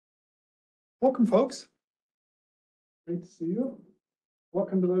Welcome, folks. Great to see you.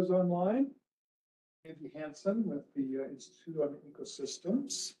 Welcome to those online. Andy Hansen with the Institute on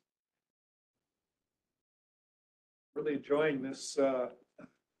Ecosystems. Really enjoying this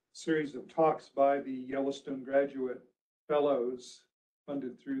series of talks by the Yellowstone Graduate Fellows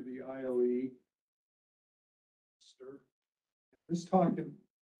funded through the IOE. This talk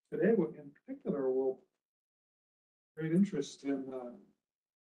today in particular will great interest in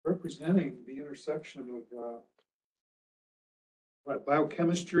representing the intersection of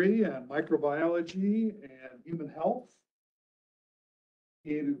biochemistry and microbiology and human health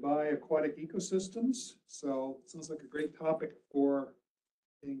created by aquatic ecosystems. So it sounds like a great topic for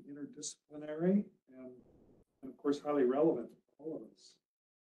being interdisciplinary and of course highly relevant to all of us.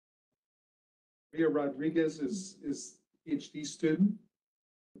 Maria Rodriguez is PhD student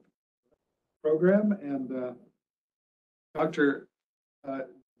program, and Dr.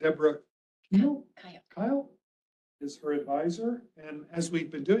 Deborah Keil is her advisor. And as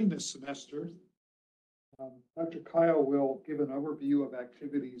we've been doing this semester, Dr. Keil will give an overview of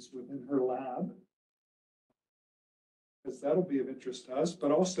activities within her lab, because that'll be of interest to us,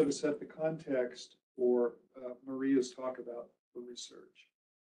 but also to set the context for Maria's talk about the research.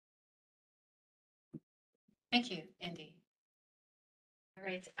 Thank you, Andy. All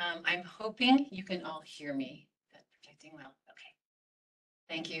right, I'm hoping you can all hear me. That's projecting well. Okay.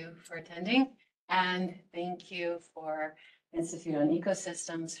 Thank you for attending, and thank you for Institute on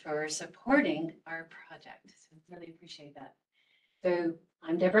Ecosystems for supporting our project. So really appreciate that. So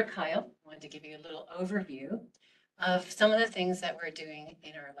I'm Deborah Keil. I wanted to give you a little overview of some of the things that we're doing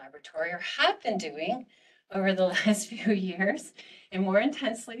in our laboratory, or have been doing over the last few years, and more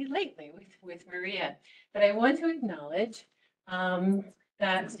intensely lately with Maria. But I want to acknowledge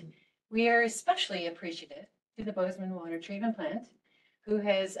that we are especially appreciative to the Bozeman Water Treatment Plant, who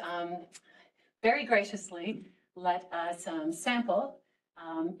has very graciously let us sample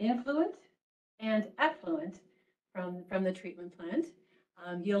influent and effluent from the treatment plant.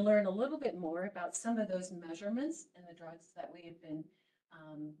 You'll learn a little bit more about some of those measurements and the drugs that we have been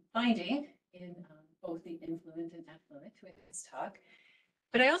finding in both the influent and effluent with this talk.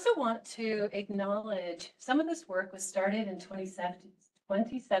 But I also want to acknowledge some of this work was started in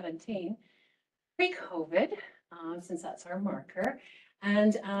 2017, pre-COVID, since that's our marker.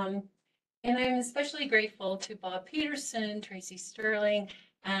 And I'm especially grateful to Bob Peterson, Tracy Sterling,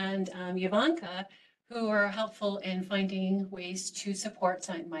 and Ivanka, who are helpful in finding ways to support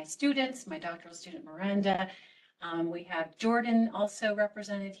my students, my doctoral student Miranda. We have Jordan also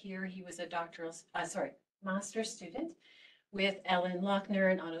represented here. He was a master's student with Ellen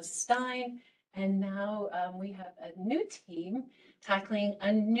Lochner and Otto Stein. And now we have a new team tackling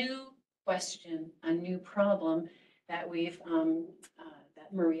a new question, a new problem that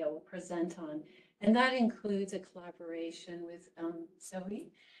that Maria will present on. And that includes a collaboration with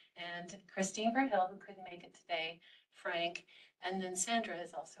Zoe and Christine Verhill, who couldn't make it today, Frank, and then Sandra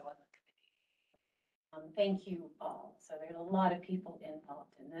is also on the committee. Thank you all. So there's a lot of people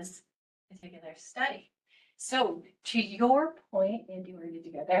involved in this particular study. So to your point, Andy, we're going to do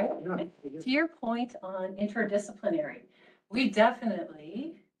together. To your point on interdisciplinary, we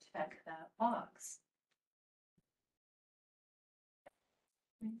definitely check that box.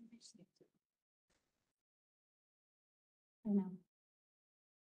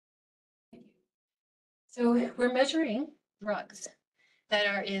 So we're measuring drugs that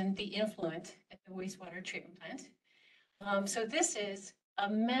are in the influent at the wastewater treatment plant. So this is a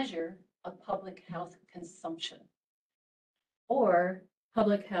measure of public health consumption or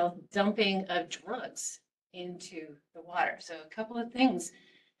public health dumping of drugs into the water. So a couple of things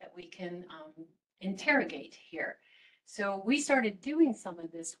that we can interrogate here. So we started doing some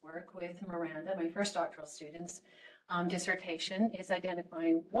of this work with Miranda, my first doctoral student's dissertation is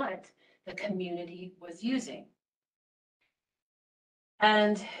identifying what the community was using.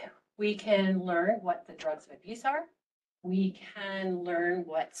 And we can learn what the drugs of abuse are. We can learn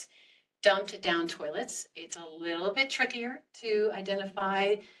what's dumped down toilets. It's a little bit trickier to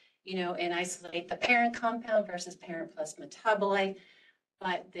identify, and isolate the parent compound versus parent plus metabolite,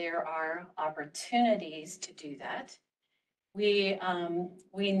 but there are opportunities to do that. We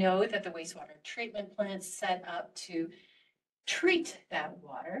know that the wastewater treatment plant's set up to treat that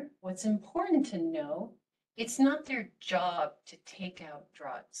water. What's important to know, it's not their job to take out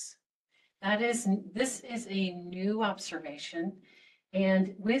drugs. This is a new observation,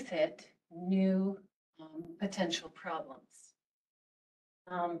 and with it, new potential problems.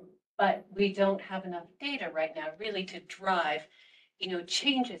 But we don't have enough data right now really to drive,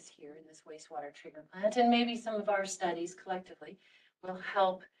 changes here in this wastewater treatment plant, and maybe some of our studies collectively will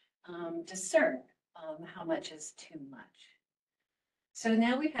help discern how much is too much. So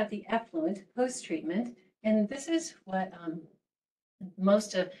now we have the effluent post-treatment, and this is what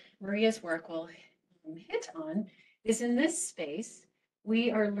most of Maria's work will hit on, is in this space,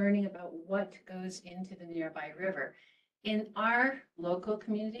 we are learning about what goes into the nearby river. In our local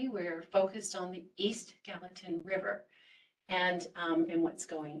community, we're focused on the East Gallatin River and what's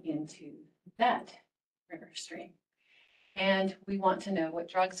going into that river stream. And we want to know what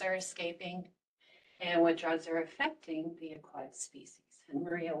drugs are escaping and what drugs are affecting the aquatic species. And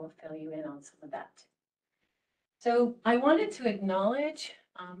Maria will fill you in on some of that. So I wanted to acknowledge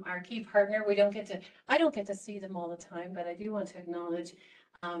our key partner. I don't get to see them all the time, but I do want to acknowledge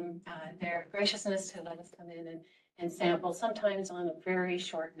their graciousness to let us come in and sample, sometimes on a very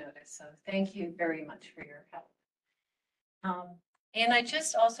short notice. So thank you very much for your help. And I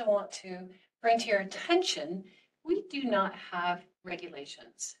just also want to bring to your attention, we do not have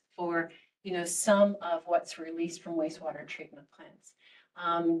regulations for some of what's released from wastewater treatment plants.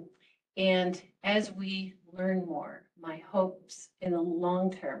 And as we learn more, my hopes in the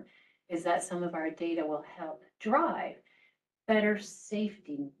long term is that some of our data will help drive better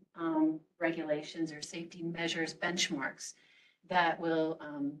safety regulations or safety measures, benchmarks that will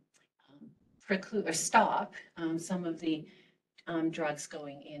preclude or stop some of the drugs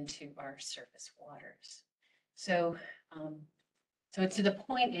going into our surface waters. So, so to the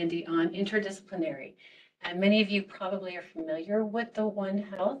point, Andy, on interdisciplinary, and many of you probably are familiar with the One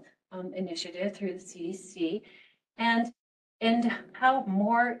Health initiative through the CDC, and how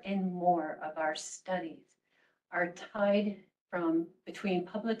more and more of our studies are tied between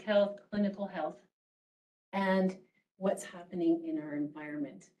public health, clinical health, and what's happening in our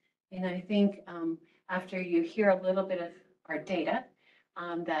environment. And I think after you hear a little bit of our data,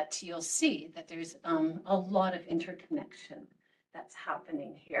 that you'll see that there's a lot of interconnection that's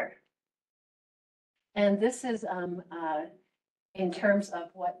happening here. And this is in terms of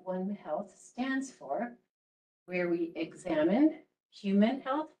what One Health stands for, where we examine human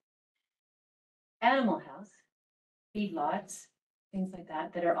health, animal health, feedlots, things like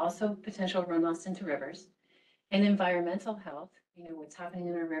that, that are also potential runoffs into rivers, and environmental health, what's happening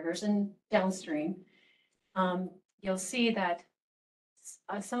in our rivers and downstream. You'll see that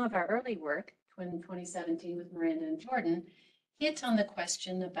some of our early work, 2017 with Miranda and Jordan, hit on the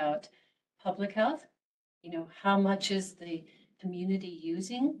question about public health. How much is the community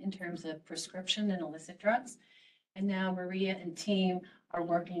using in terms of prescription and illicit drugs? And now Maria and team are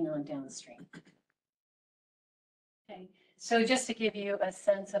working on downstream. Okay, so just to give you a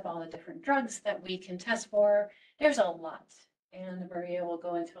sense of all the different drugs that we can test for, there's a lot, and Maria will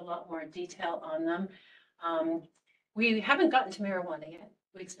go into a lot more detail on them. We haven't gotten to marijuana yet.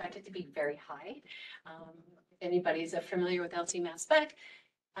 We expect it to be very high. If anybody's familiar with LC mass spec,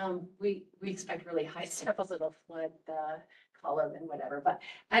 we expect really high samples. It'll flood the column and whatever. But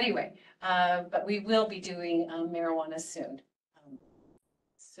anyway, but we will be doing marijuana soon.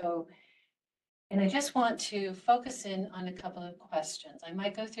 And I just want to focus in on a couple of questions. I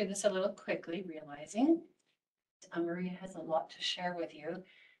might go through this a little quickly, realizing Maria has a lot to share with you.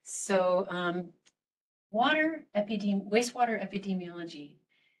 So wastewater epidemiology.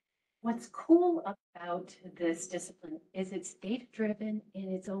 What's cool about this discipline is it's data-driven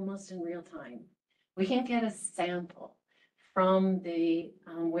and it's almost in real time. We can get a sample from the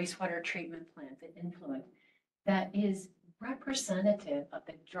wastewater treatment plant, the influent, that is representative of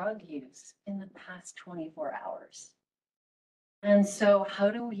the drug use in the past 24 hours. And so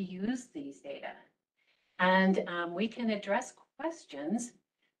how do we use these data? And we can address questions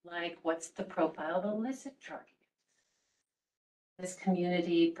like, what's the profile of illicit drug use? This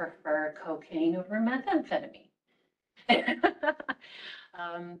community prefer cocaine over methamphetamine.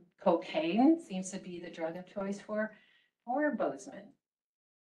 Cocaine seems to be the drug of choice for Bozeman.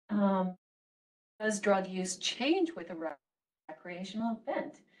 Does drug use change with a recreational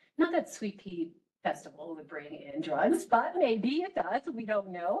event? Not that Sweet Pea Festival would bring in drugs, but maybe it does. We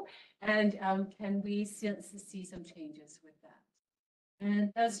don't know. And can we see some changes with that?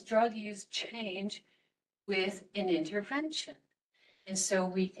 And does drug use change with an intervention? And so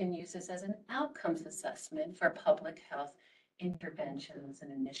we can use this as an outcomes assessment for public health interventions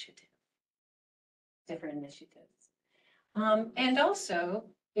and initiatives, different initiatives. And also,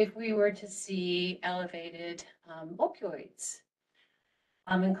 if we were to see elevated opioids,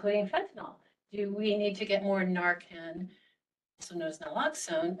 including fentanyl, do we need to get more Narcan, also known as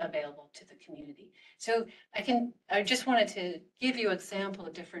naloxone, available to the community? So I just wanted to give you an example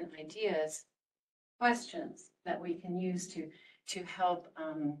of different ideas, questions that we can use to help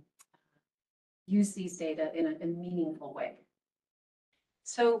use these data in a meaningful way.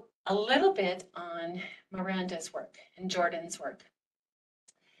 So a little bit on Miranda's work and Jordan's work.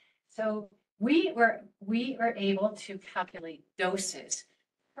 So we were able to calculate doses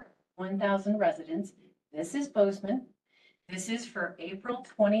per 1,000 residents. This is Bozeman. This is for April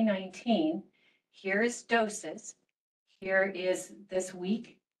 2019. Here is doses. Here is this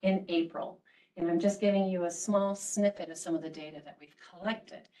week in April. And I'm just giving you a small snippet of some of the data that we've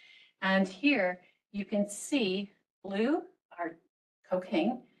collected. And here you can see blue are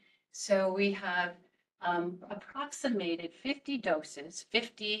cocaine. So we have approximated 50 doses,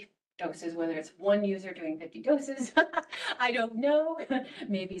 whether it's one user doing 50 doses, I don't know.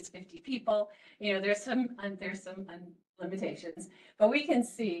 Maybe it's 50 people. You know, there's some limitations, but we can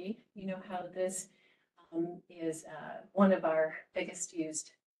see, you know, how this is one of our biggest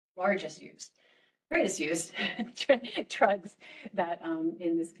used, largest used, greatest used drugs that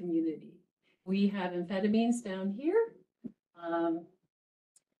in this community. We have amphetamines down here.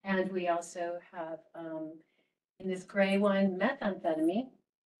 And we also have in this gray one, methamphetamine.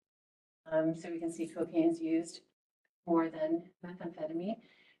 So we can see cocaine's used more than methamphetamine.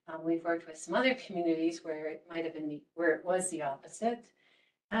 We've worked with some other communities where it might have been where it was the opposite.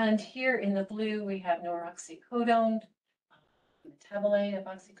 And here in the blue, we have noroxicodone, metabolite of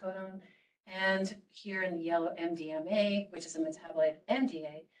oxycodone. And here in the yellow, MDMA, which is a metabolite of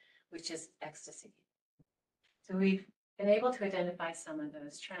MDA, which is ecstasy. So we've been able to identify some of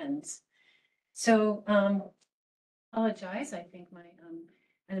those trends. So apologize, I think my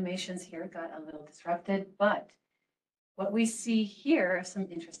animations here got a little disrupted, but what we see here are some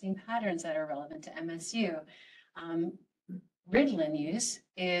interesting patterns that are relevant to MSU. Ritalin use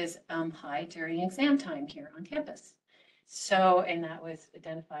is high during exam time here on campus. So, and that was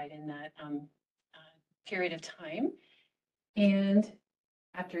identified in that period of time. And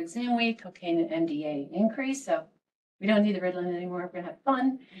after exam week, cocaine and MDA increase. So we don't need the Ritalin anymore. We're gonna have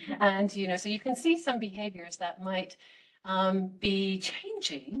fun. And, you know, so you can see some behaviors that might be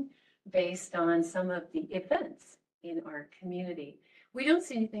changing based on some of the events in our community. We don't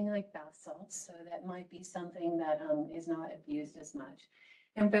see anything like bath salts, so that might be something that is not abused as much.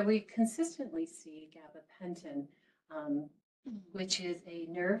 But we consistently see gabapentin, which is a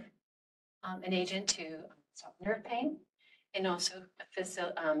nerve, an agent to stop nerve pain, and also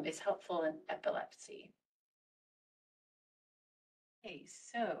is helpful in epilepsy. Okay,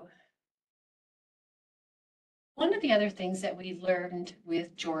 so one of the other things that we learned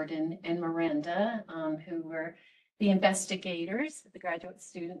with Jordan and Miranda, who were the investigators, the graduate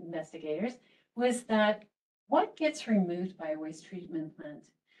student investigators, was that what gets removed by a waste treatment plant,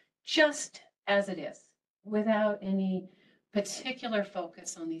 just as it is, without any particular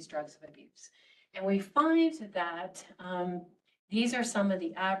focus on these drugs of abuse. And we find that these are some of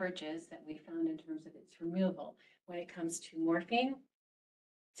the averages that we found in terms of its removal. When it comes to morphine,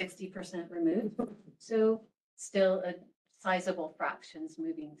 60% removed. So still a sizable fractions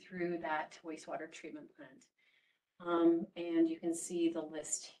moving through that wastewater treatment plant. And you can see the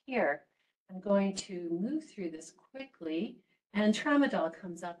list here. I'm going to move through this quickly, and tramadol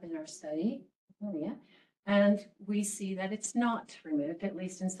comes up in our study. Oh, yeah. And we see that it's not removed, at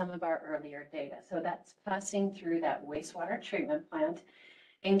least in some of our earlier data. So that's passing through that wastewater treatment plant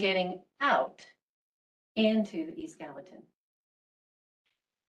and getting out into the East Gallatin.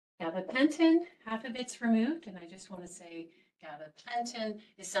 Gabapentin, half of it's removed, and I just want to say gabapentin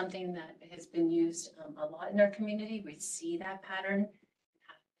is something that has been used a lot in our community. We see that pattern.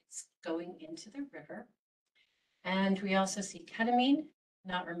 It's going into the river. And we also see ketamine,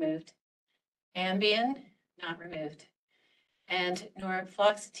 not removed. Ambien, not removed. And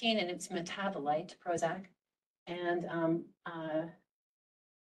norfloxetine and its metabolite, Prozac, and a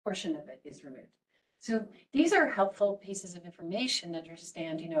portion of it is removed. So these are helpful pieces of information to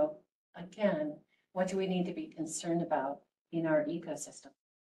understand, you know, again, what do we need to be concerned about in our ecosystem?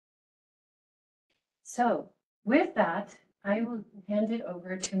 So with that, I will hand it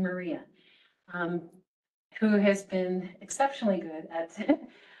over to Maria, who has been exceptionally good at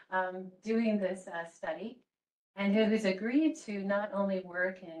doing this study, and who has agreed to not only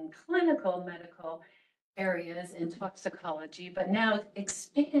work in clinical medical areas in toxicology, but now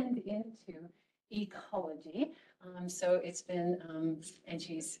expand into ecology. So it's been, and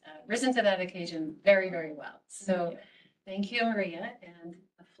she's risen to that occasion very, very well. So thank you, Maria, and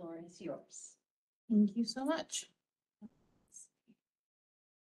the floor is yours. Thank you so much.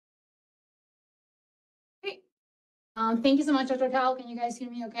 Great. Thank you so much, Dr. Keil. Can you guys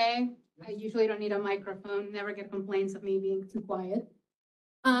hear me okay? I usually don't need a microphone, never get complaints of me being too quiet.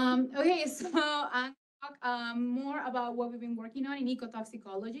 Okay, so I'll talk more about what we've been working on in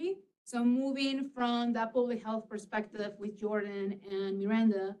ecotoxicology. So moving from that public health perspective with Jordan and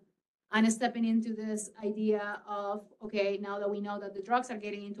Miranda, and stepping into this idea of, okay, now that we know that the drugs are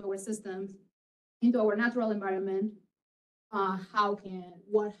getting into our systems, into our natural environment,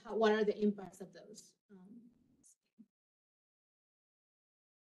 what are the impacts of those?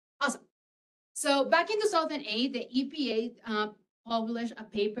 Awesome. So back in 2008, the EPA published a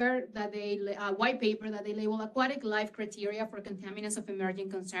paper that white paper that they label aquatic life criteria for contaminants of emerging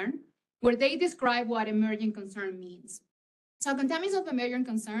concern, where they describe what emerging concern means. So contaminants of emerging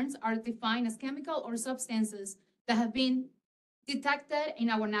concerns are defined as chemical or substances that have been detected in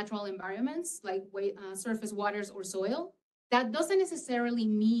our natural environments, like surface waters or soil. That doesn't necessarily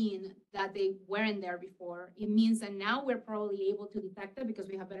mean that they weren't there before. It means that now we're probably able to detect it because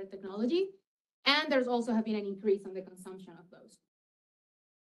we have better technology. And there's also been an increase in the consumption of those.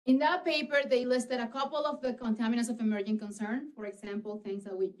 In that paper, they listed a couple of the contaminants of emerging concern. For example, things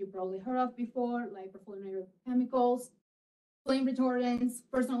that you probably heard of before, like perfluorinated chemicals, flame retardants,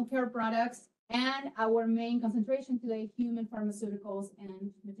 personal care products, and our main concentration today, human pharmaceuticals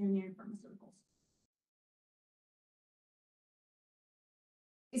and veterinary pharmaceuticals.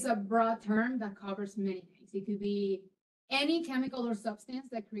 It's a broad term that covers many things. It could be any chemical or substance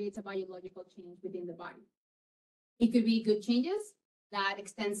that creates a biological change within the body. It could be good changes that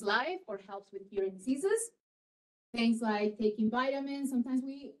extends life or helps with curing diseases. Things like taking vitamins.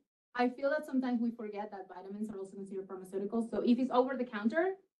 I feel that sometimes we forget that vitamins are also considered pharmaceuticals. So if it's over the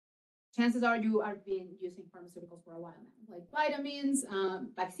counter, chances are you have been using pharmaceuticals for a while now, like vitamins,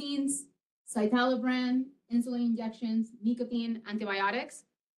 vaccines, citalopram, insulin injections, nicotine, antibiotics.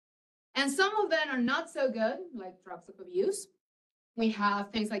 And some of them are not so good, like drugs of abuse. We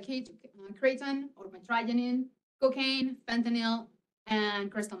have things like kratom or metraginin, cocaine, fentanyl,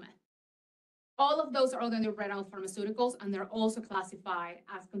 and crystal meth. All of those are all under red out pharmaceuticals, and they're also classified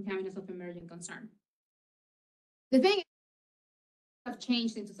as contaminants of emerging concern. The thing is, have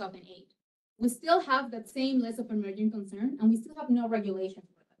changed in 2008. We still have that same list of emerging concern, and we still have no regulations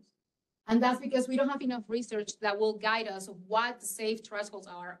for those. And that's because we don't have enough research that will guide us of what the safe thresholds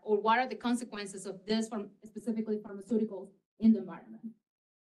are, or what are the consequences of this, specifically pharmaceuticals, in the environment.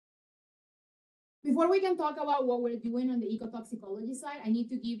 Before we can talk about what we're doing on the ecotoxicology side, I need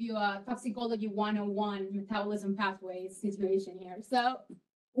to give you a toxicology 101 metabolism pathway situation here. So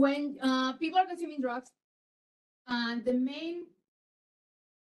when people are consuming drugs, the main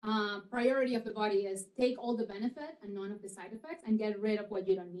priority of the body is take all the benefit and none of the side effects and get rid of what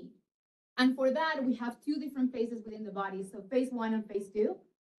you don't need. And for that, we have two different phases within the body. So phase 1 and phase 2.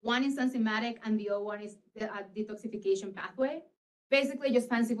 One is enzymatic and the other one is the detoxification pathway. Basically, just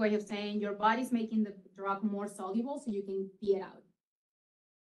fancy way of saying your body's making the drug more soluble so you can pee it out.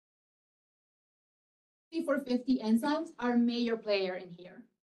 P450 enzymes are a major player in here.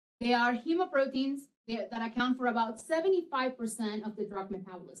 They are hemoproteins that account for about 75% of the drug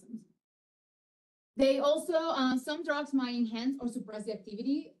metabolism. They also, some drugs might enhance or suppress the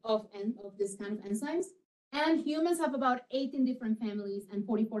activity of this kind of enzymes. And humans have about 18 different families and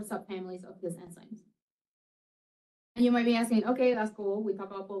 44 subfamilies of these enzymes. And you might be asking, okay, that's cool. We talk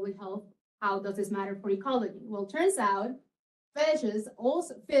about public health. How does this matter for ecology? Well, turns out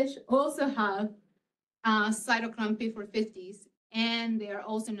fish also have cytochrome P450s, and they are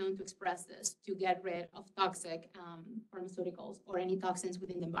also known to express this to get rid of toxic pharmaceuticals or any toxins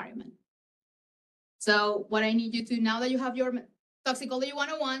within the environment. So what I need you to, now that you have your toxicology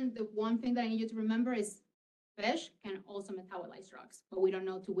 101, the one thing that I need you to remember is fish can also metabolize drugs, but we don't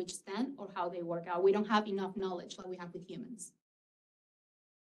know to which extent or how they work out. We don't have enough knowledge like we have with humans.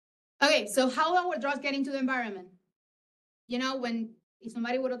 Okay, so how are our drugs getting to the environment? You know, if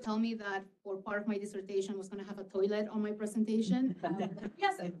somebody would have told me that for part of my dissertation was going to have a toilet on my presentation,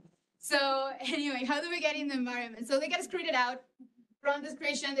 yes. So anyway, how do we get in the environment? So they get excreted out. From the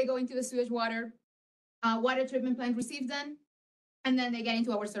excretion, they go into the sewage water. Water treatment plant receives them, and then they get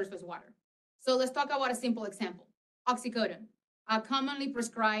into our surface water. So let's talk about a simple example. Oxycodone, a commonly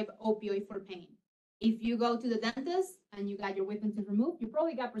prescribed opioid for pain. If you go to the dentist and you got your wisdom teeth removed, you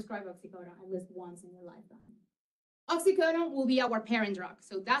probably got prescribed oxycodone at least once in your lifetime. Oxycodone will be our parent drug.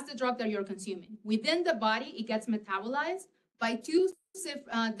 So that's the drug that you're consuming. Within the body, it gets metabolized by two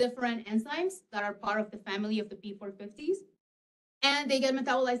different enzymes that are part of the family of the P450s. And they get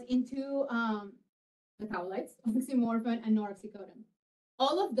metabolized into metabolites, oxymorphone and noroxycodone.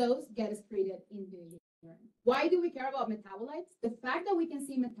 All of those get excreted in the urine. Why do we care about metabolites? The fact that we can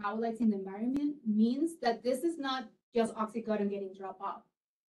see metabolites in the environment means that this is not just oxycodone getting dropped off.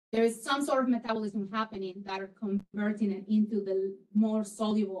 There is some sort of metabolism happening that are converting it into the more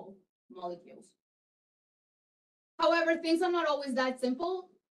soluble molecules. However, things are not always that simple.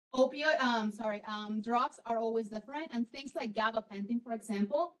 drugs are always different, and things like gabapentin, for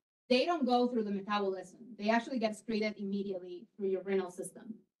example, they don't go through the metabolism. They actually get excreted immediately through your renal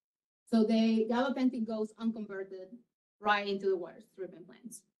system. So gabapentin goes unconverted right into the water treatment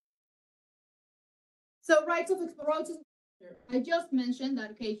plants. So routes of exposure, I just mentioned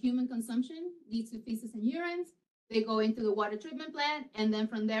that, okay, human consumption leads to feces and urines. They go into the water treatment plant, and then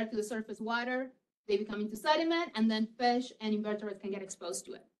from there to the surface water, they become into sediment, and then fish and invertebrates can get exposed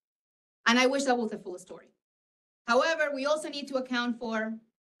to it. And I wish that was the full story. However, we also need to account for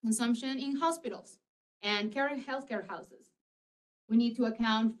consumption in hospitals and healthcare houses. We need to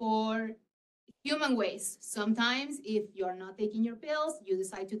account for human waste. Sometimes if you're not taking your pills, you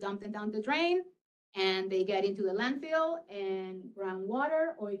decide to dump them down the drain and they get into the landfill and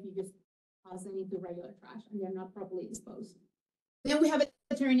groundwater, or if you just toss them into regular trash and they're not properly disposed. Then we have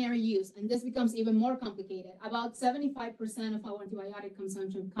veterinary use, and this becomes even more complicated. About 75% of our antibiotic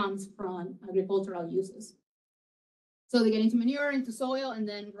consumption comes from agricultural uses. So they get into manure, into soil, and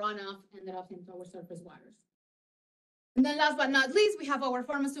then run off, ended up into our surface waters. And then last but not least, we have our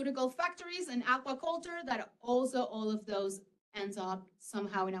pharmaceutical factories and aquaculture that also all of those ends up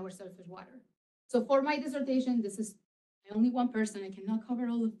somehow in our surface water. So for my dissertation, this is only one person. I cannot cover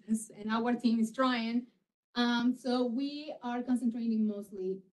all of this, and our team is trying. So we are concentrating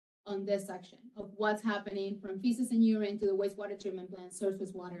mostly on this section of what's happening from feces and urine to the wastewater treatment plant,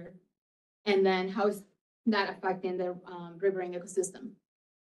 surface water, and then how is that affecting the riverine ecosystem.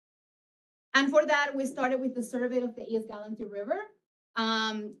 And for that, we started with the survey of the East Gallatin River.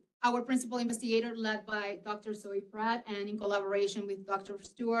 Our principal investigator, led by Dr. Zoe Pratt, and in collaboration with Dr.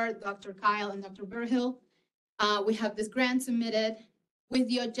 Stewart, Dr. Keil, and Dr. Berhill, we have this grant submitted with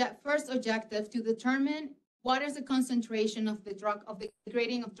the first objective to determine what is the concentration of the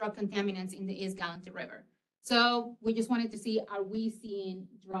grading of drug contaminants in the East Gallatin River. So we just wanted to see, are we seeing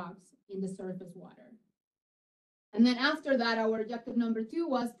drugs in the surface water? And then after that, our objective number 2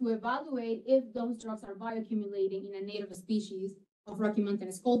 was to evaluate if those drugs are bioaccumulating in a native species of Rocky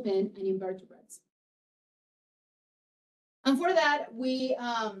Mountain sculpin and invertebrates. And for that, we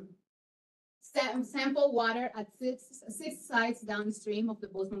sample water at six sites downstream of the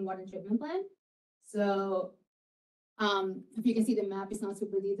Bozeman Water Treatment Plant. So if you can see, the map is not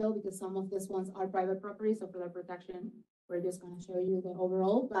super detailed because some of these ones are private property. So for their protection, we're just going to show you the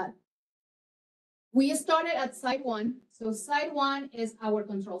overall. But we started at site 1. So site 1 is our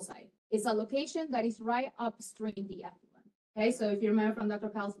control site. It's a location that is right upstream the effluent. Okay, so if you remember from Dr.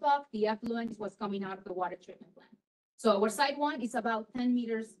 Keil's talk, the effluent is what's coming out of the water treatment plant. So our site 1 is about 10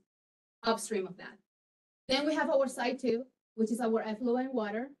 meters upstream of that. Then we have our site 2, which is our effluent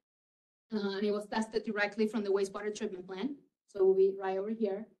water. And it was tested directly from the wastewater treatment plant. So we'll be right over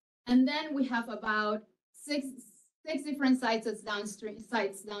here. And then we have about six different sites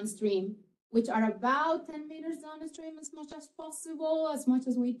downstream, which are about 10 meters downstream as much as possible, as much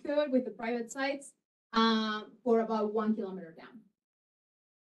as we could with the private sites, for about 1 kilometer down.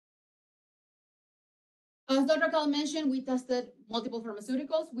 As Dr. Keil mentioned, we tested multiple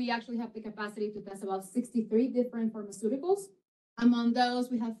pharmaceuticals. We actually have the capacity to test about 63 different pharmaceuticals. Among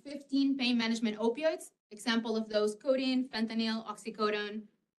those, we have 15 pain management opioids. Example of those: codeine, fentanyl, oxycodone.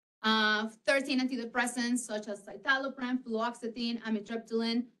 13 antidepressants such as citalopram, fluoxetine,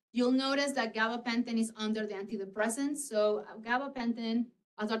 amitriptyline. You'll notice that gabapentin is under the antidepressants. So gabapentin,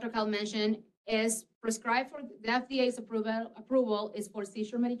 as Dr. Keil mentioned, is prescribed for the FDA's approval is for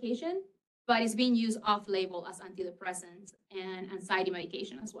seizure medication, but it's being used off-label as antidepressants and anxiety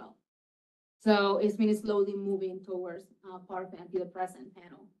medication as well. So it's been slowly moving towards part of the antidepressant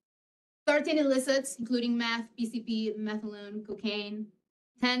panel. 13 illicits, including meth, PCP, methadone, cocaine,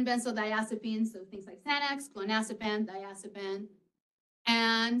 10 benzodiazepines, so things like Xanax, clonazepam, diazepam,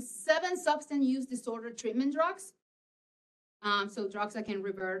 and 7 substance use disorder treatment drugs. So drugs that can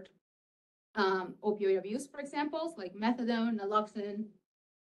revert opioid abuse, for example, like methadone, naloxone,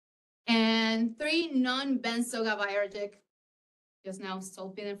 and 3 non-benzogabaergic, just now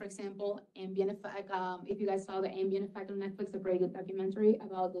Zolpidem, for example, ambient effect. If you guys saw the ambient effect on Netflix, a very good documentary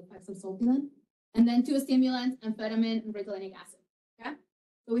about the effects of Zolpidem. And then 2 stimulants, amphetamine and Ritalinic acid. Okay,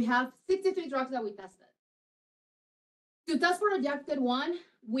 so we have 63 drugs that we tested. To test for objective 1,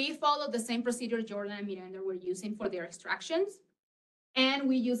 we followed the same procedure Jordan and Miranda were using for their extractions, and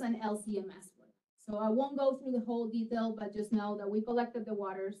we use an LCMS for it. So I won't go through the whole detail, but just know that we collected the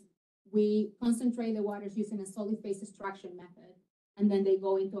waters, we concentrate the waters using a solid phase extraction method, and then they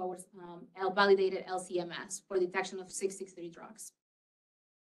go into our validated LCMS for detection of 63 drugs.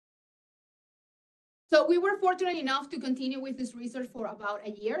 So we were fortunate enough to continue with this research for about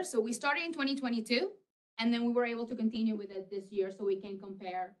a year. So we started in 2022, and then we were able to continue with it this year so we can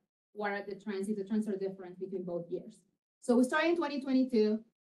compare what are the trends, if the trends are different between both years. So we started in 2022.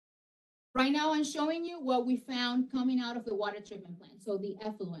 Right now, I'm showing you what we found coming out of the water treatment plant. So the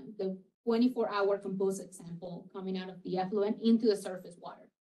effluent, the 24-hour composite sample coming out of the effluent into the surface water.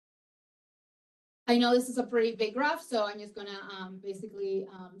 I know this is a pretty big graph, so I'm just gonna basically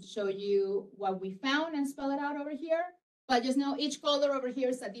show you what we found and spell it out over here. But just know each color over here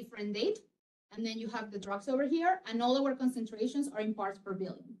is a different date. And then you have the drugs over here, and all our concentrations are in parts per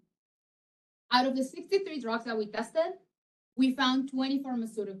billion. Out of the 63 drugs that we tested, we found 20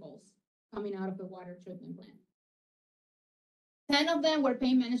 pharmaceuticals coming out of the water treatment plant. 10 of them were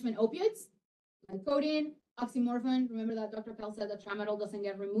pain management opioids, like codeine, oxymorphone. Remember that Dr. Keil said that tramadol doesn't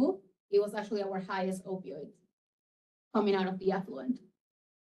get removed? It was actually our highest opioid coming out of the effluent.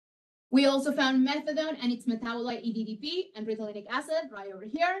 We also found methadone and its metabolite EDDP and ricillinic acid right over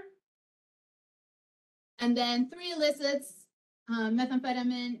here. And then 3 illicits,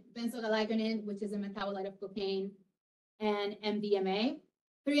 methamphetamine, benzogalagonin, which is a metabolite of cocaine, and MDMA.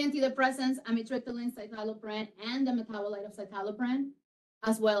 3 antidepressants, amitriptyline, citalopram, and the metabolite of citalopram,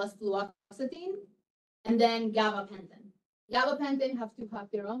 as well as fluoxetine, and then gabapentin. Gabapentin have to have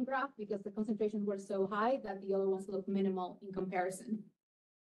their own graph because the concentrations were so high that the other ones look minimal in comparison.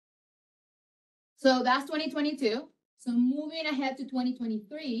 So that's 2022. So moving ahead to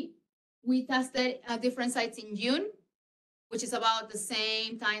 2023, we tested at different sites in June, which is about the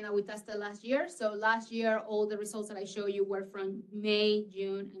same time that we tested last year. So last year, all the results that I show you were from May,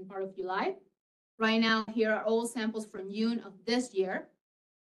 June, and part of July. Right now, here are all samples from June of this year.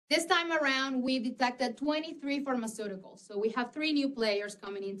 This time around, we detected 23 pharmaceuticals. So we have 3 new players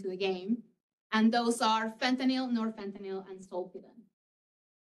coming into the game, and those are fentanyl, norfentanyl, and zolpidem.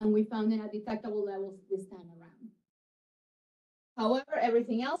 And we found them at detectable levels this time around. However,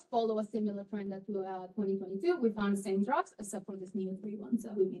 everything else followed a similar trend to 2022. We found the same drugs, except for these new 3 ones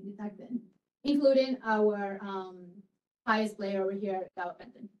that we've been detected, including our highest player over here,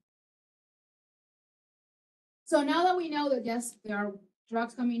 gabapentin. So now that we know that, yes, there are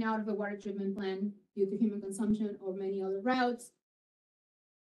drugs coming out of the water treatment plant due to human consumption or many other routes,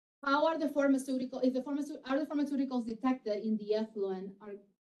 how are the pharmaceuticals, are the pharmaceuticals detected in the effluent,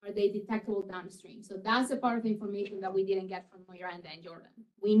 are they detectable downstream? So that's the part of the information that we didn't get from Miranda and Jordan.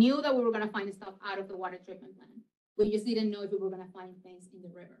 We knew that we were going to find stuff out of the water treatment plant. We just didn't know if we were going to find things in the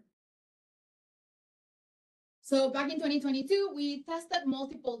river. So back in 2022, we tested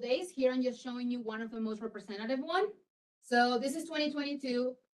multiple days. Here I'm just showing you one of the most representative one. So this is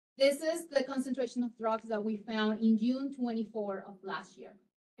 2022. This is the concentration of drugs that we found in June 24 of last year,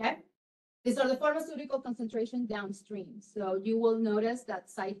 okay? These are the pharmaceutical concentration downstream. So you will notice that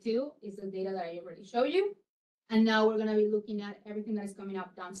site 2 is the data that I already showed you. And now we're going to be looking at everything that is coming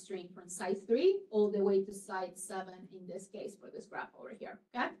up downstream from site 3 all the way to site 7 in this case for this graph over here,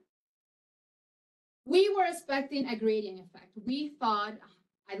 okay? We were expecting a gradient effect. We thought,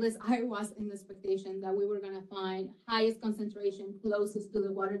 at least I was in the expectation, that we were going to find highest concentration closest to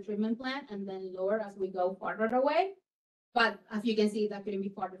the water treatment plant and then lower as we go farther away. But as you can see, that couldn't be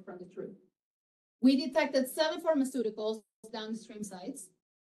farther from the truth. We detected 7 pharmaceuticals downstream sites.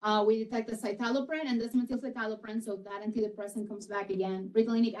 We detected citalopram and desmethylcitalopram, so that antidepressant comes back again.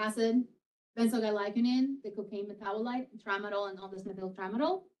 Ricillinic acid, benzogalagonin, the cocaine metabolite, tramadol, and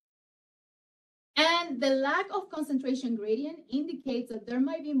all-desmethyltramadol. And the lack of concentration gradient indicates that there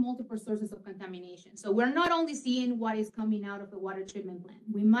might be multiple sources of contamination. So we're not only seeing what is coming out of the water treatment plant.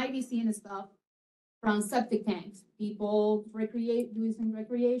 We might be seeing stuff from septic tanks, people doing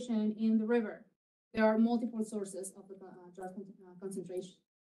recreation in the river. There are multiple sources of the drug concentration.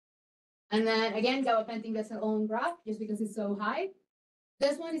 And then again, gabapentin gets its own graph just because it's so high.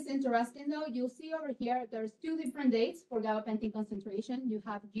 This one is interesting though. You'll see over here, there's 2 different dates for gabapentin concentration. You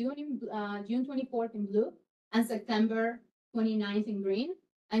have June 24th in blue and September 29th in green.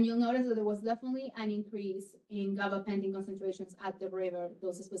 And you'll notice that there was definitely an increase in gabapentin concentrations at the river.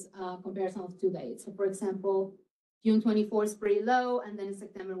 Those was comparison of 2 dates. So for example, June 24th is pretty low, and then in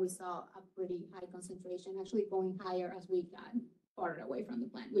September we saw a pretty high concentration, actually going higher as we got farther away from the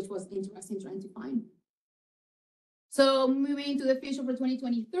plant, which was interesting trying to find. So moving to the future for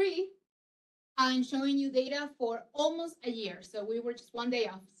 2023, I'm showing you data for almost a year. So we were just 1 day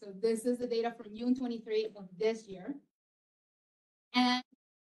off. So this is the data from June 23 of this year. And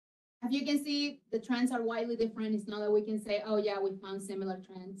as you can see, the trends are widely different. It's not that we can say, oh yeah, we found similar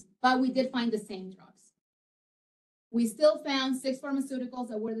trends, but we did find the same drugs. We still found 6 pharmaceuticals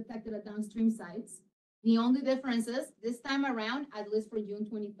that were detected at downstream sites. The only difference is this time around, at least for June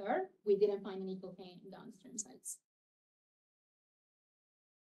 23rd, we didn't find any cocaine in downstream sites.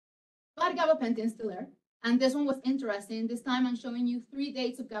 But gabapentin is still there. And this one was interesting. This time I'm showing you 3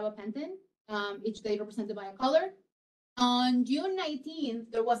 dates of gabapentin, each date represented by a color. On June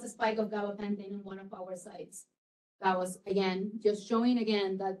 19th, there was a spike of gabapentin in one of our sites. That was, again, just showing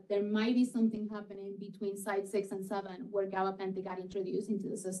again that there might be something happening between site 6 and 7 where gabapentin got introduced into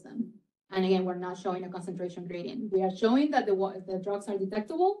the system. And again, we're not showing a concentration gradient. We are showing that the drugs are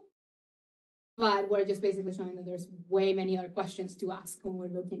detectable, but we're just basically showing that there's way many other questions to ask when we're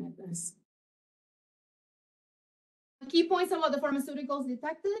looking at this. Key points about the pharmaceuticals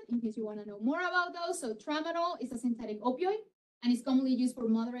detected, in case you want to know more about those. So tramadol is a synthetic opioid, and it's commonly used for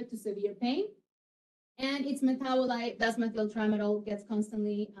moderate to severe pain. And its metabolite, desmethyltramadol, gets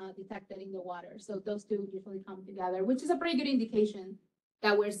constantly detected in the water. So those two usually come together, which is a pretty good indication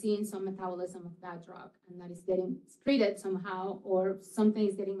that we're seeing some metabolism of that drug and that it's getting treated somehow or something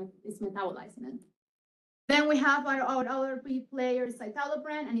is metabolizing it. Then we have our other key player,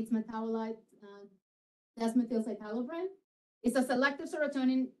 citalopram, and its metabolite, desmethylcitalopram. It's a selective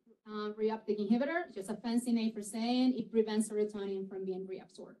serotonin reuptake inhibitor, just a fancy name for saying it prevents serotonin from being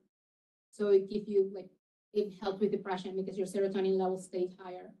reabsorbed. So it gives you, like, it helps with depression because your serotonin levels stay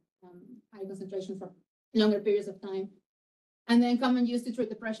higher, high concentration for longer periods of time. And then common use to treat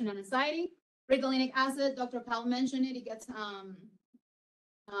depression and anxiety. Ritalinic acid, Dr. Keil mentioned it, it gets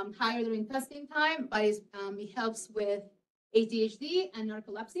higher during testing time, but it helps with ADHD and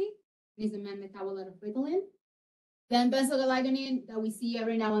narcolepsy. It is the main metabolite of Ritalin. Then benzodiazepine that we see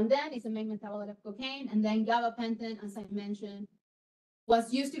every now and then is the main metabolite of cocaine. And then gabapentin, as I mentioned,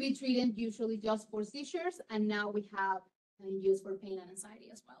 was used to be treated usually just for seizures, and now we have used for pain and anxiety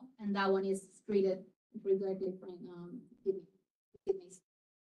as well. And that one is treated directly from kidneys.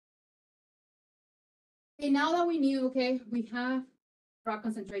 Okay, now that we knew, okay, we have drug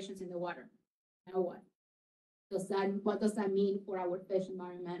concentrations in the water. Now what? What does that mean for our fish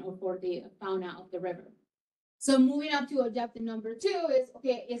environment or for the fauna of the river? So moving up to objective number 2 is,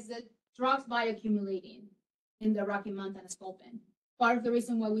 okay, is the drugs bioaccumulating in the Rocky Mountain sculpin? Part of the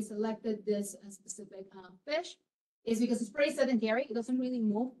reason why we selected this specific fish is because it's pretty sedentary. It doesn't really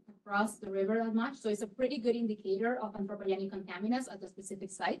move across the river that much. So it's a pretty good indicator of anthropogenic contaminants at the specific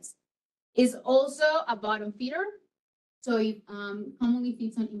sites. It's also a bottom feeder. So it commonly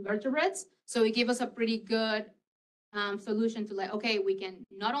feeds on invertebrates. So it gives us a pretty good solution to, like, okay, we can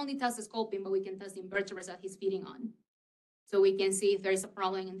not only test the sculpin, but we can test the invertebrates that he's feeding on. So we can see if there's a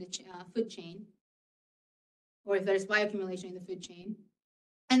problem in the food chain, or if there's bioaccumulation in the food chain.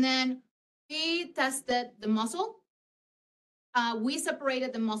 And then we tested the muscle. We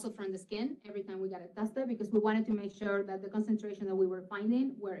separated the muscle from the skin every time we got it tested because we wanted to make sure that the concentration that we were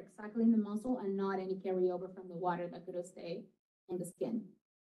finding were exactly in the muscle and not any carryover from the water that could have stayed on the skin.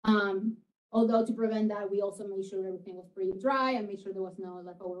 Although to prevent that, we also made sure everything was pretty dry and made sure there was no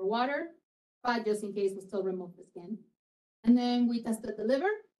leftover water, but just in case, we still removed the skin. And then we tested the liver.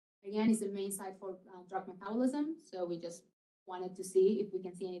 Again, it's the main site for drug metabolism. So we just wanted to see if we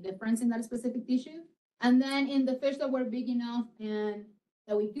can see any difference in that specific tissue. And then in the fish that were big enough and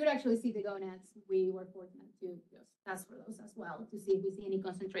that we could actually see the gonads, we were fortunate to just test for those as well to see if we see any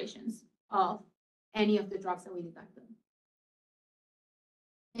concentrations of any of the drugs that we detected.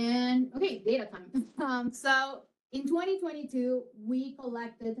 And okay, data time. So in 2022, we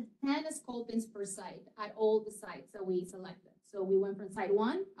collected 10 sculpins per site at all the sites that we selected. So we went from site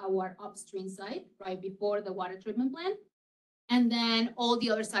 1, our upstream site, right before the water treatment plant, and then all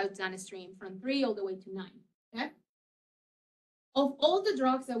the other sites downstream from 3 all the way to 9, okay? Of all the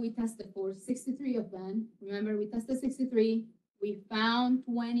drugs that we tested for, 63 of them, remember we tested 63, we found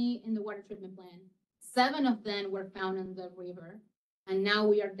 20 in the water treatment plant. 7 of them were found in the river, and now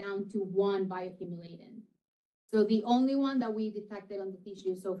we are down to 1 bioaccumulating. So the only one that we detected on the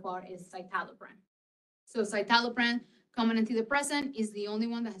tissue so far is citalopram. So citalopram, common antidepressant, is the only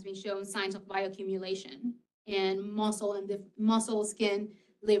one that has been shown signs of bioaccumulation in muscle, skin,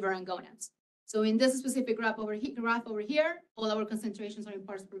 liver, and gonads. So in this specific graph over here, all our concentrations are in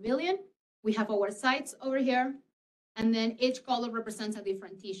parts per billion. We have our sites over here, and then each color represents a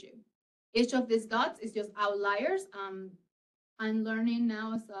different tissue. Each of these dots is just outliers. I'm learning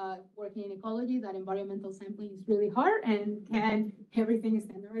now as working in ecology that environmental sampling is really hard, and everything is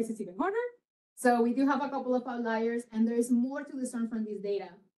standardized, it's even harder. So we do have a couple of outliers, and there is more to discern from this data.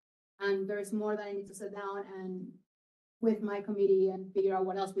 And there's more that I need to sit down and with my committee and figure out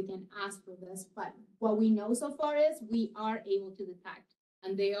what else we can ask for this. But what we know so far is we are able to detect,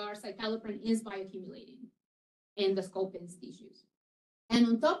 and citalopram is bioaccumulating in the sculpin's tissues. And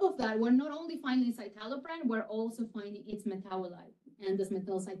on top of that, we're not only finding citalopram, we're also finding its metabolite and this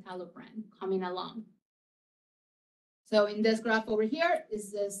methylcitalopram coming along. So in this graph over here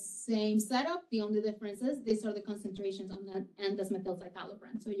is the same setup. The only difference is these are the concentrations on the N-desmethyl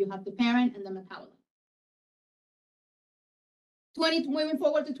citalopram. So you have the parent and the metabolite. Moving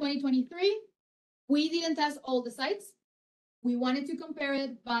forward to 2023, we didn't test all the sites. We wanted to compare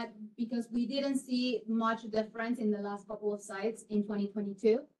it, but because we didn't see much difference in the last couple of sites in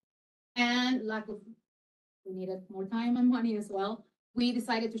 2022, and we needed more time and money as well, we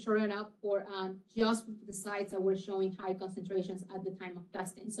decided to shorten up for just the sites that were showing high concentrations at the time of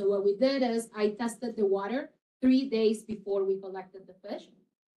testing. So what we did is I tested the water 3 days before we collected the fish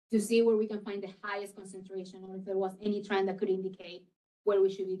to see where we can find the highest concentration or if there was any trend that could indicate where we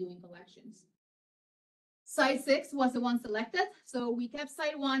should be doing collections. Site 6 was the one selected. So we kept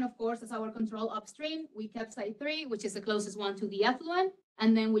site 1, of course, as our control upstream. We kept site 3, which is the closest one to the effluent.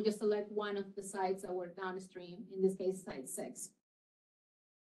 And then we just select one of the sites that were downstream, in this case, site 6.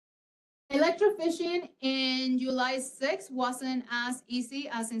 Electrofishing in July 6 wasn't as easy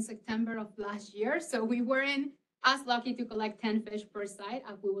as in September of last year. So we weren't as lucky to collect 10 fish per site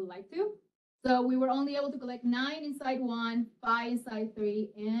as we would like to. So we were only able to collect 9 in site 1, 5 in site 3,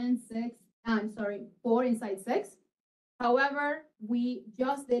 and 4 in site 6. However, we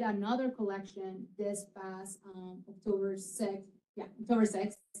just did another collection this past October 6th,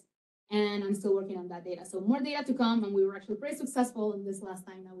 and I'm still working on that data. So more data to come, and we were actually pretty successful in this last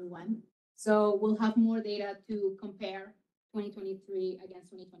time that we went. So we'll have more data to compare 2023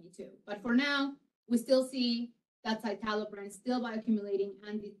 against 2022. But for now, we still see that citalopram still bioaccumulating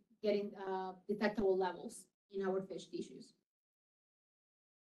and getting detectable levels in our fish tissues.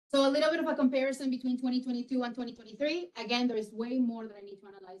 So a little bit of a comparison between 2022 and 2023. Again, there is way more that I need to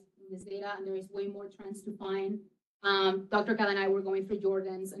analyze in this data, and there is way more trends to find. Dr. Keil and I were going through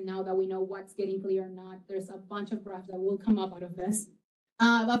Jordan's, and now that we know what's getting clear or not, there's a bunch of graphs that will come up out of this.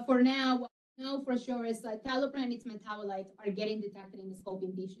 But for now, what we know for sure is that citalopram and its metabolites are getting detected in the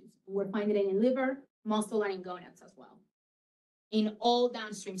scoping tissues. We're finding it in liver, muscle, and in gonads as well, in all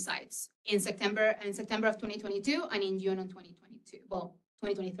downstream sites in September of 2022 and in June of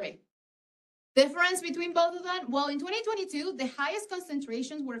 2023. Difference between both of them? Well, in 2022, the highest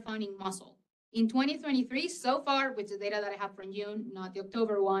concentrations were found in muscle. In 2023, so far, with the data that I have from June, not the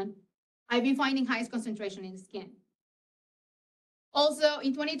October one, I've been finding highest concentration in the skin. Also,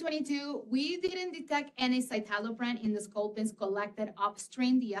 in 2022, we didn't detect any citalopram in the sculpins collected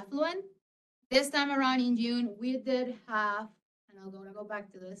upstream the effluent. This time around in June, we did have, and I'm going to go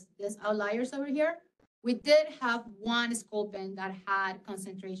back to this outliers over here. We did have one sculpin that had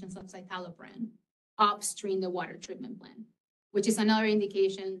concentrations of citalopram upstream the water treatment plant, which is another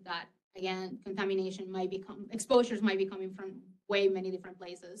indication that, again, exposures might be coming from way many different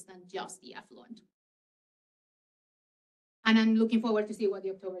places than just the effluent. And I'm looking forward to see what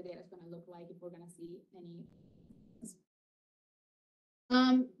the October data is going to look like, if we're going to see any.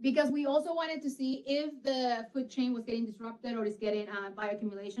 Because we also wanted to see if the food chain was getting disrupted or is getting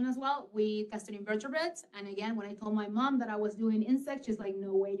bioaccumulation as well. We tested invertebrates. And again, when I told my mom that I was doing insects, she's like,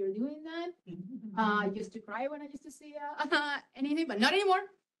 no way you're doing that. I used to cry when I used to see anything, but not anymore.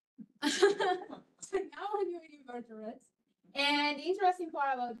 So now I'm doing invertebrates. And the interesting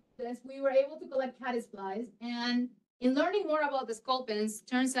part about this, we were able to collect caddisflies, and in learning more about the sculpins,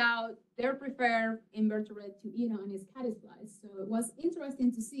 turns out their preferred invertebrate to eat on is caddisflies. So it was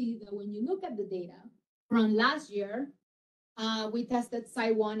interesting to see that when you look at the data from last year, we tested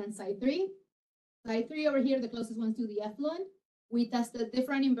site 1 and site 3. Site 3 over here, the closest ones to the effluent. We tested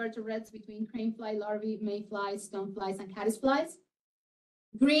different invertebrates between cranefly larvae, mayflies, stoneflies, and caddisflies.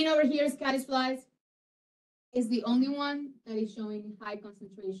 Green over here is caddisflies. Is the only one that is showing high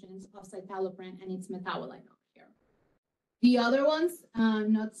concentrations of citalopram and its metabolite over here. The other ones,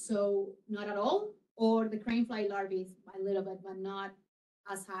 not at all, or the cranefly larvae a little bit, but not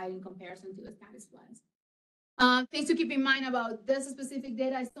as high in comparison to the caddisflies. Things to keep in mind about this specific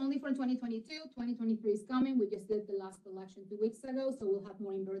data is only from 2022. 2023 is coming. We just did the last collection 2 weeks ago, so we'll have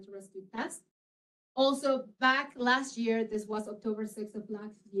more invertebrates to test. Also, back last year, this was October 6th of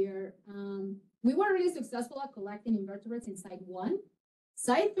last year, we were really successful at collecting invertebrates in site 1.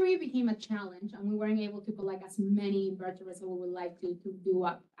 Site 3 became a challenge, and we weren't able to collect as many invertebrates as we would like to do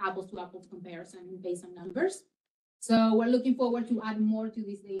a apples-to-apples comparison based on numbers. So we're looking forward to add more to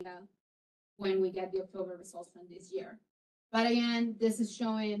this data when we get the October results from this year. But again, this is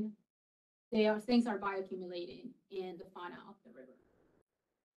showing things are bioaccumulating in the fauna of the river.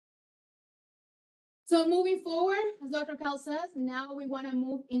 So moving forward, as Dr. Keil says, now we want to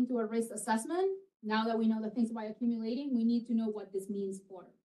move into a risk assessment. Now that we know that things are bioaccumulating, we need to know what this means for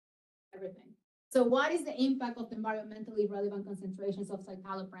everything. So what is the impact of the environmentally relevant concentrations of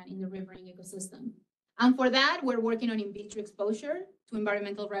citalopram in the riverine ecosystem? And for that, we're working on in vitro exposure to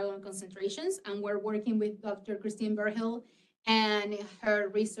environmental relevant concentrations. And we're working with Dr. Christine Berhill and her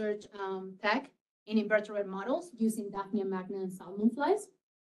research tech in invertebrate models using Daphnia magna and salmon flies.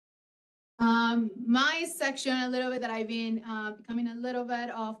 My section, a little bit that I've been becoming a little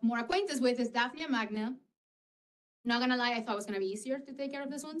bit of more acquaintance with is Daphnia magna. Not gonna lie, I thought it was gonna be easier to take care of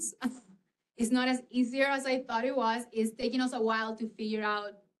this ones. It's not as easier as I thought it was. It's taking us a while to figure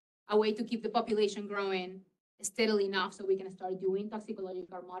out a way to keep the population growing steadily enough so we can start doing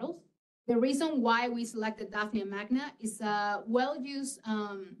toxicological models. The reason why we selected Daphnia magna is a well-used,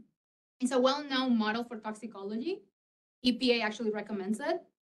 it's a well-known model for toxicology. EPA actually recommends it.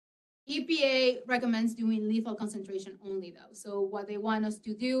 EPA recommends doing lethal concentration only though. So what they want us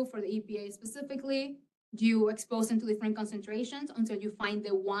to do for the EPA specifically, you expose them to different concentrations until you find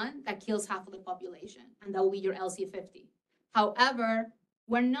the one that kills half of the population, and that will be your LC50. However,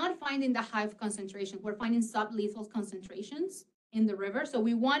 we're not finding the high concentration. We're finding sublethal concentrations in the river. So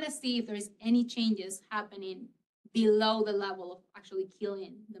we want to see if there's any changes happening below the level of actually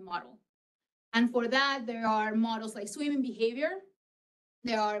killing the model. And for that, there are models like swimming behavior.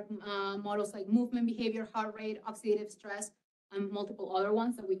 There are models like movement behavior, heart rate, oxidative stress, and multiple other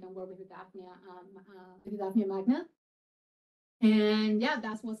ones that we can work with Daphnia magna. And yeah,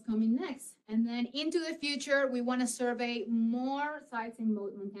 that's what's coming next. And then into the future, we want to survey more sites in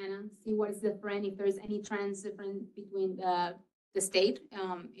Montana, see what is different, if there's any trends different between the state,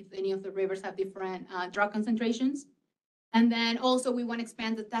 if any of the rivers have different drug concentrations. And then also we want to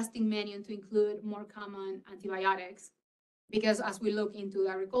expand the testing menu to include more common antibiotics, because as we look into the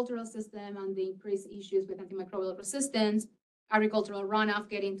agricultural system and the increased issues with antimicrobial resistance, agricultural runoff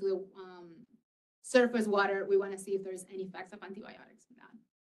getting to the surface water, we want to see if there's any effects of antibiotics in that.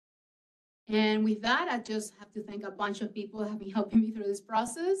 And with that, I just have to thank a bunch of people that have been helping me through this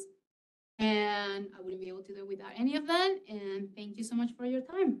process. And I wouldn't be able to do it without any of them. And thank you so much for your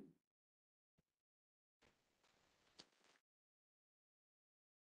time.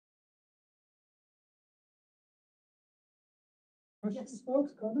 Questions,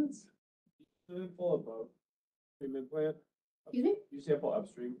 folks, comments? Sample about treatment plant? Excuse me? You sample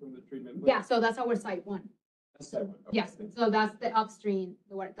upstream from the treatment plant? Yeah, so that's our site one. That's that one. Okay. Yes, so that's the upstream,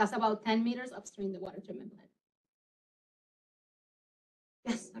 the water. That's about 10 meters upstream the water treatment plant.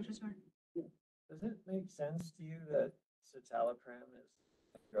 Yes, Dr. Smart. Does it make sense to you that citalopram is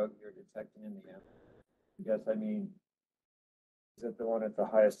a drug you're detecting in the animal? Because, I mean, is it the one at the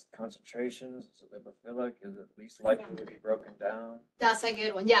highest concentrations? Is it lipophilic? Is it least likely to be broken down? That's a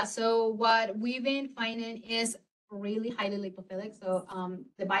good one. Yeah, so what we've been finding is really highly lipophilic. So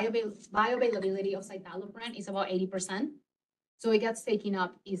the bioavailability of citalopram is about 80%. So it gets taken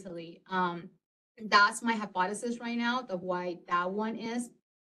up easily. That's my hypothesis right now of why that one is.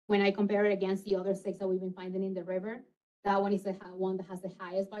 When I compare it against the other 6 that we've been finding in the river, that one is the one that has the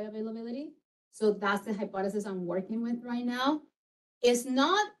highest bioavailability. So that's the hypothesis I'm working with right now. It's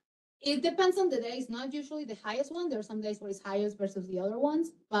not, it depends on the day. It's not usually the highest one. There are some days where it's highest versus the other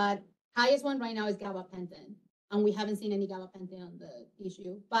ones, but highest one right now is gabapentin. And we haven't seen any gabapentin on the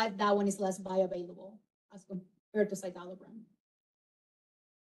issue, but that one is less bioavailable as compared to citalopram.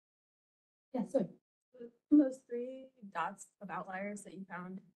 Yeah, sorry. Those 3 dots of outliers that you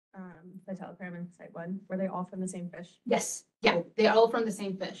found, citalopram and site 1, were they all from the same fish? Yes, yeah, they're all from the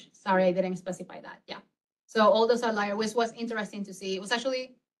same fish. Sorry, I didn't specify that. Yeah. So all those outliers, which was interesting to see. It was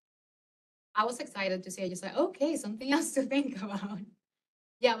actually, I was excited to see. I just like, okay, something else to think about.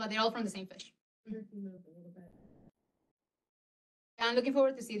 Yeah, but they're all from the same fish. I'm looking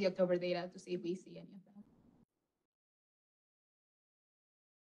forward to see the October data to see if we see any of that.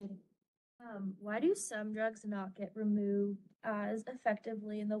 Why do some drugs not get removed as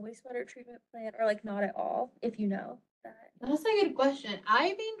effectively in the wastewater treatment plant, or like not at all, if you know that? That's a good question.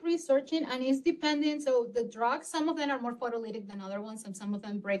 I've been researching and it's dependent. So the drugs, some of them are more photolytic than other ones, and some of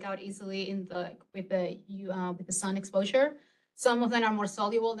them break out easily in the with the sun exposure. Some of them are more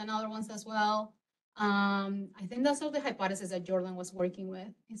soluble than other ones as well. I think that's all the hypothesis that Jordan was working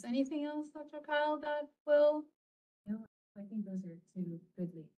with. Is anything else, Dr. Keil, that will? No, I think those are 2 good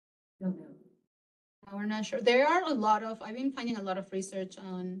leads. Don't know. We're not sure. There are a lot of, I've been finding a lot of research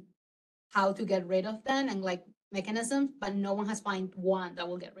on how to get rid of them and like mechanisms, but no one has found one that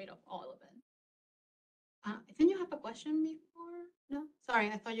will get rid of all of it. I think you have a question before? No?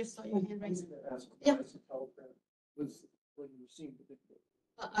 Sorry, I thought you saw your hand raised. Yeah. Was when you seen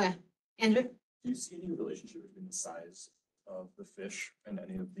the Okay, Andrew? Do you see any relationship between the size of the fish and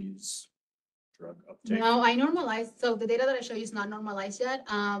any of these drug uptake? No, I normalized. So the data that I show you is not normalized yet.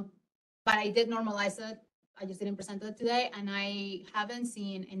 But I did normalize it. I just didn't present it today, and I haven't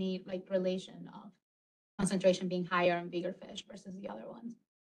seen any like relation of concentration being higher in bigger fish versus the other ones.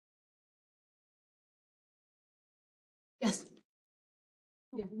 Yes.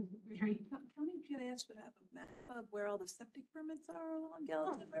 Yeah. Mary. County GIS would have a map of where all the septic permits are along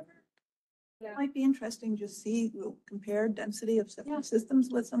Gallatin River. Yeah. It might be interesting to see, we'll compare density of Yeah. septic systems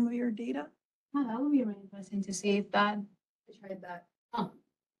with some of your data. Oh, that would be really interesting to see if that. I tried that. Oh,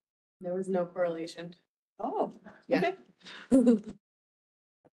 There was no correlation. Oh. Yeah. okay.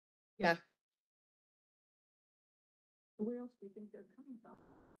 Yeah. Where else do you think they're coming from?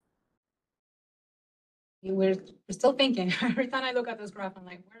 we're still thinking. Every time I look at this graph, I'm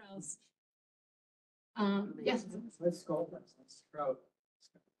like, where else? Yes. Let's go, let's trout.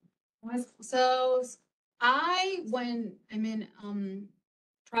 So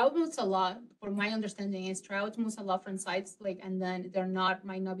trout moves a lot. For my understanding is trout moves a lot from sites and then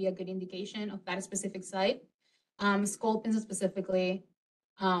might not be a good indication of that specific site. Sculpins specifically,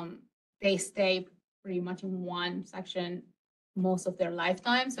 they stay pretty much in one section most of their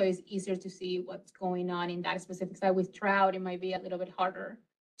lifetime. So it's easier to see what's going on in that specific site. With trout, it might be a little bit harder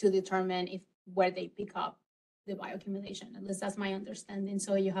to determine where they pick up the bioaccumulation. At least that's my understanding.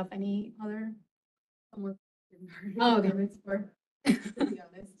 So you have any other? Oh, okay. To be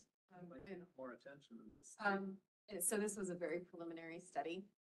honest. And, More attention to this. so this was a very preliminary study.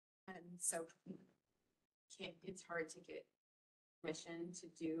 And so it's hard to get permission to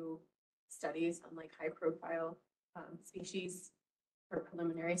do studies on high profile species for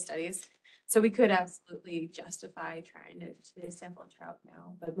preliminary studies. So we could absolutely justify trying to sample trout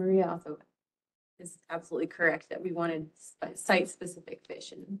now, but Maria also is absolutely correct that we wanted site specific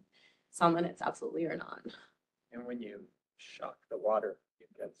fish, and salmon it's absolutely are not. And when you shock the water, you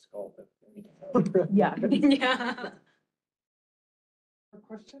get scalded. Yeah. Yeah. A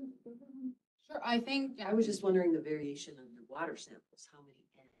question? Sure. I think, I was just wondering the variation of your water samples, how many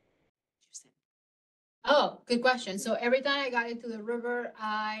N did you sample? oh, good question. So every time I got into the river,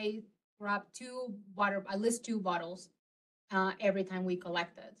 I grabbed at least two bottles every time we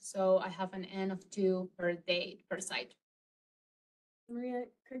collected. So I have an N of 2 per day per site. Maria,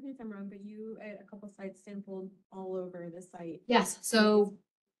 correct me if I'm wrong, but you at a couple sites sampled all over the site. Yes. So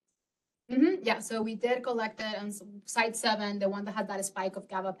so we did collect it on site 7, the one that had that spike of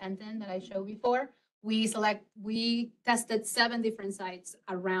gabapentin that I showed before. We tested 7 different sites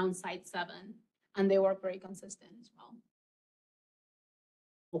around site 7, and they were very consistent as well.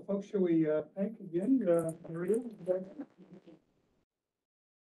 Well, folks, shall we thank again, Maria?